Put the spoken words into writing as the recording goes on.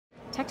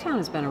TechTown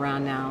has been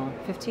around now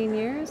 15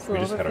 years? We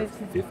just had our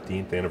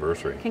 15th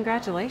anniversary.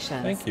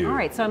 Congratulations. Thank you. All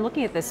right, so I'm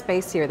looking at this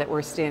space here that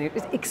we're standing.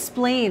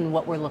 Explain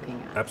what we're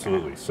looking at.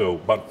 Absolutely. So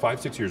about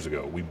 5-6 years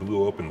ago, we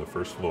blew open the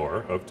first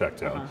floor of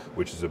TechTown,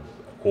 which is a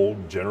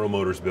old General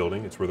Motors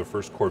building. It's where the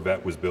first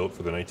Corvette was built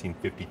for the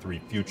 1953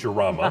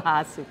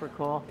 Futurama. Super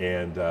cool.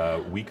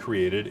 And we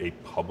created a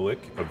public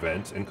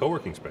event and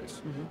co-working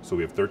space. So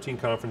we have 13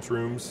 conference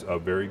rooms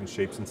of varying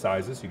shapes and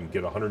sizes. You can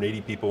get 180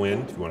 people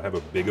in if you want to have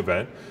a big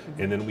event.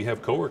 And then we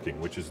have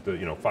co-working, which is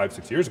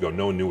 5-6 years ago,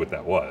 no one knew what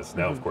that was.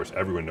 Now, of course,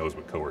 everyone knows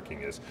what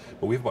co-working is.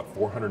 But we have about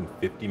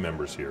 450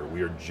 members here.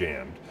 We are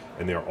jammed,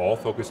 and they are all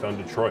focused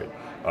on Detroit.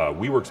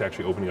 WeWork's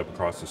actually opening up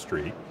across the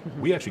street.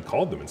 We actually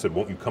called them and said,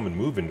 won't you come and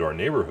move into our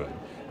neighborhood?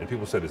 And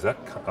people said, is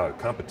that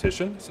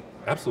competition? I said,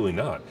 absolutely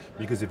not.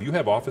 Because if you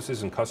have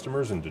offices and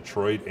customers in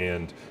Detroit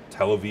and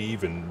Tel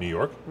Aviv and New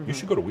York, you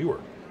should go to WeWork.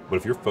 But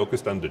if you're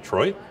focused on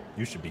Detroit,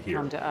 you should be here.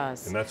 Come to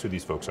us. And that's who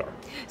these folks are.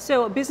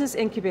 So a business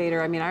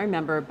incubator, I mean, I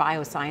remember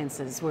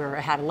biosciences, where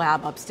I had a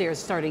lab upstairs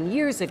starting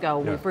years ago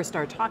when we first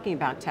started talking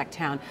about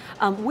TechTown.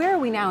 Where are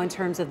we now in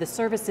terms of the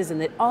services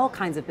and all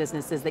kinds of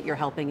businesses that you're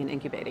helping and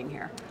incubating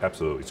here?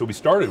 Absolutely. So we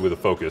started with a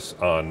focus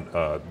on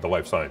the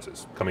life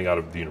sciences, coming out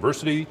of the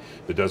university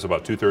that does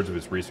about 2/3 of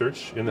its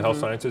research in the health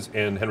sciences,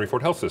 and Henry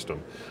Ford Health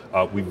System.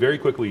 We very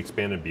quickly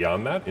expanded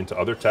beyond that into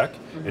other tech,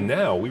 and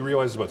now we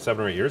realized about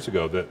 7 or 8 years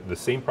ago that the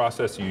same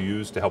process you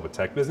use to help a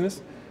tech business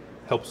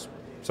helps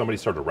somebody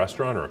start a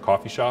restaurant or a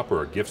coffee shop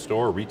or a gift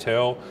store,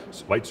 retail,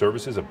 light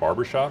services, a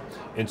barber shop.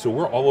 And so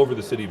we're all over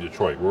the city of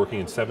Detroit. We're working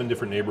in 7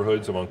 different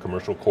neighborhoods along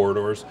commercial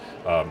corridors,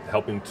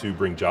 helping to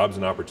bring jobs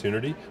and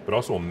opportunity, but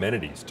also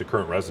amenities to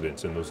current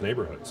residents in those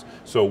neighborhoods.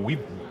 So we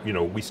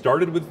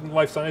started with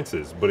life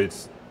sciences, but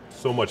it's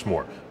so much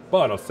more.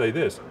 But I'll say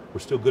this, we're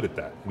still good at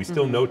that. We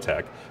still know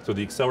tech. So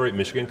the Accelerate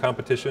Michigan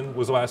competition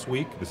was last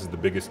week. This is the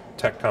biggest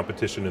tech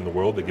competition in the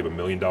world. They give $1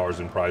 million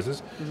in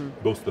prizes.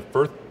 Both the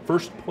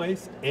first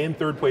place and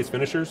third place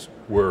finishers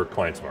were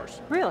clients of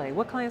ours. Really?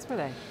 What clients were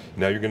they?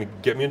 Now you're going to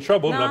get me in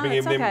trouble, not being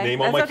able to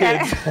name all my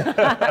kids.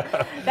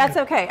 That's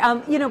okay.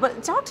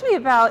 But talk to me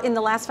about, in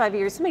the last 5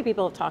 years, so many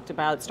people have talked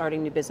about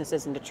starting new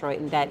businesses in Detroit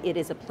and that it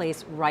is a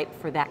place ripe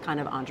for that kind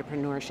of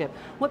entrepreneurship.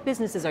 What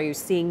businesses are you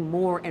seeing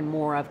more and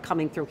more of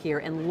coming through here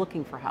and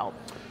looking for help?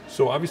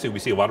 So obviously we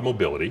see a lot of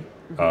mobility.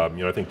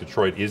 I think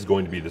Detroit is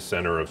going to be the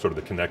center of sort of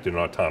the connected and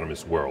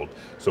autonomous world.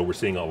 So we're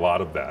seeing a lot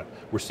of that.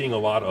 We're seeing a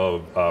lot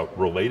of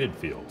related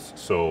fields.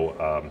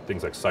 So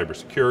things like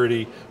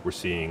cybersecurity. We're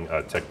seeing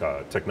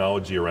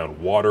technology around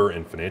water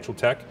and financial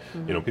tech.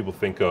 People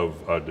think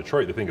of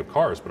Detroit, they think of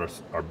cars, but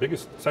our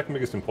second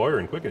biggest employer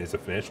in Quicken is a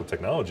financial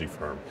technology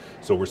firm.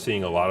 So we're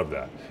seeing a lot of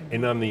that.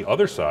 And on the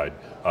other side,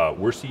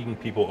 we're seeing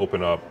people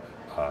open up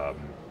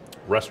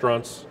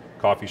restaurants,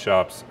 coffee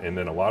shops, and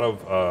then a lot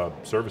of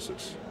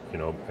services,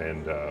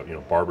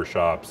 barber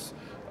shops,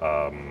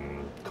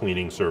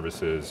 cleaning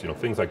services,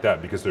 things like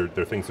that, because they're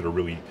things that are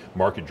really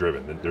market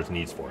driven. There's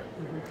needs for it.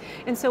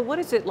 And so what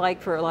is it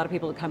like for a lot of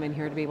people to come in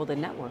here to be able to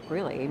network,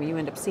 really? I mean, you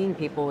end up seeing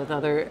people with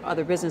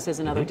other businesses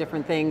and other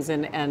different things,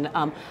 and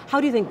how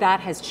do you think that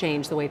has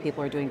changed the way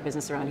people are doing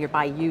business around here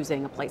by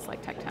using a place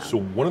like TechTown? So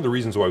one of the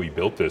reasons why we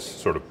built this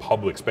sort of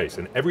public space,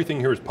 and everything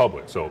here is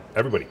public, so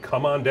everybody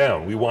come on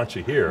down, we want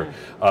you here,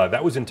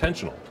 that was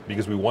intentional,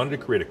 because we wanted to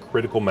create a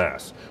critical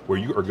mass where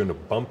you are going to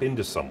bump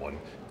into someone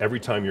every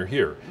time you're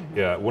here.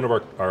 One of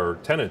our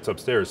tenants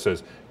upstairs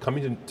says,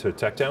 coming to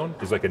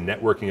TechTown is like a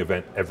networking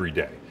event every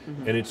day.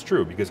 And it's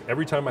true, because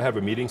every time I have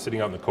a meeting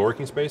sitting out in the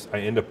co-working space, I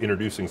end up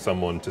introducing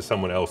someone to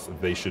someone else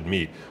that they should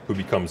meet, who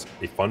becomes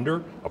a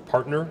funder, a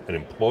partner, an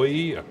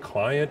employee, a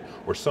client,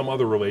 or some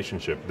other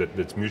relationship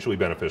that's mutually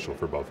beneficial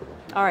for both of them.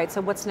 All right,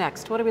 so what's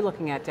next? What are we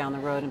looking at down the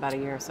road in about a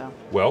year or so?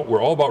 Well,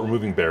 we're all about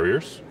removing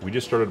barriers. We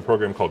just started a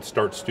program called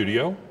Start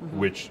Studio,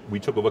 which we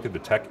took a look at the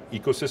tech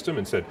ecosystem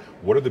and said,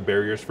 what are the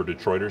barriers for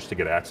Detroiters to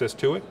get access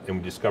to it? And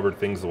we discovered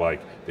things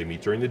like they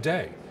meet during the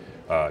day.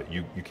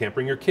 You can't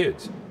bring your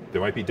kids. There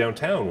might be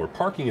downtown where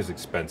parking is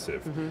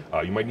expensive.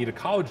 You might need a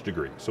college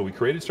degree. So we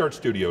created Start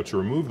Studio to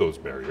remove those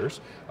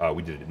barriers.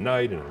 We did it at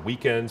night and on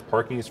weekends.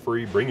 Parking is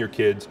free, bring your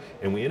kids.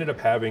 And we ended up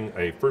having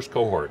a first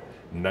cohort,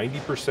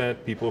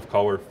 90% people of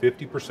color,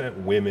 50%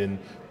 women,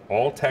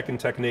 all tech and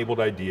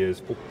tech-enabled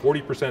ideas,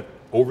 40%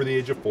 over the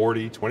age of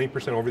 40,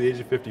 20% over the age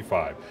of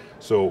 55.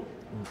 So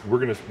we're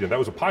going to, that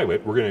was a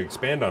pilot. We're going to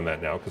expand on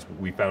that now because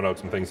we found out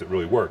some things that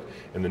really work.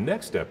 And the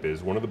next step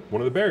is one of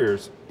the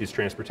barriers is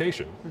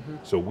transportation.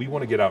 So we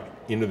want to get out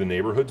into the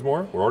neighborhoods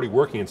more. We're already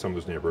working in some of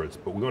those neighborhoods,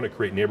 but we want to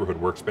create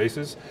neighborhood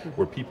workspaces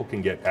where people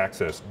can get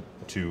access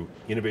to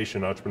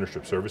innovation and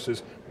entrepreneurship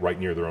services right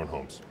near their own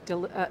homes.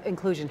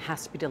 Inclusion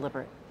has to be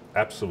deliberate.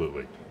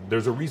 Absolutely.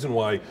 There's a reason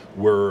why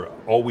we're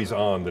always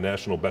on the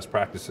national best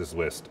practices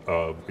list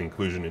of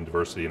inclusion and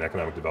diversity and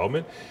economic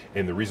development.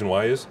 And the reason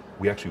why is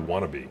we actually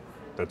want to be.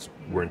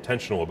 We're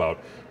intentional about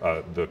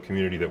the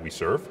community that we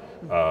serve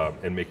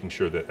and making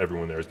sure that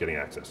everyone there is getting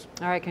access.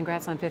 All right,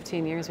 congrats on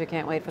 15 years. We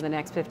can't wait for the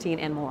next 15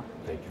 and more.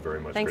 Thank you very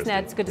much, Thanks, Christy.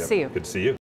 Ned. It's good to see you. Good to see you.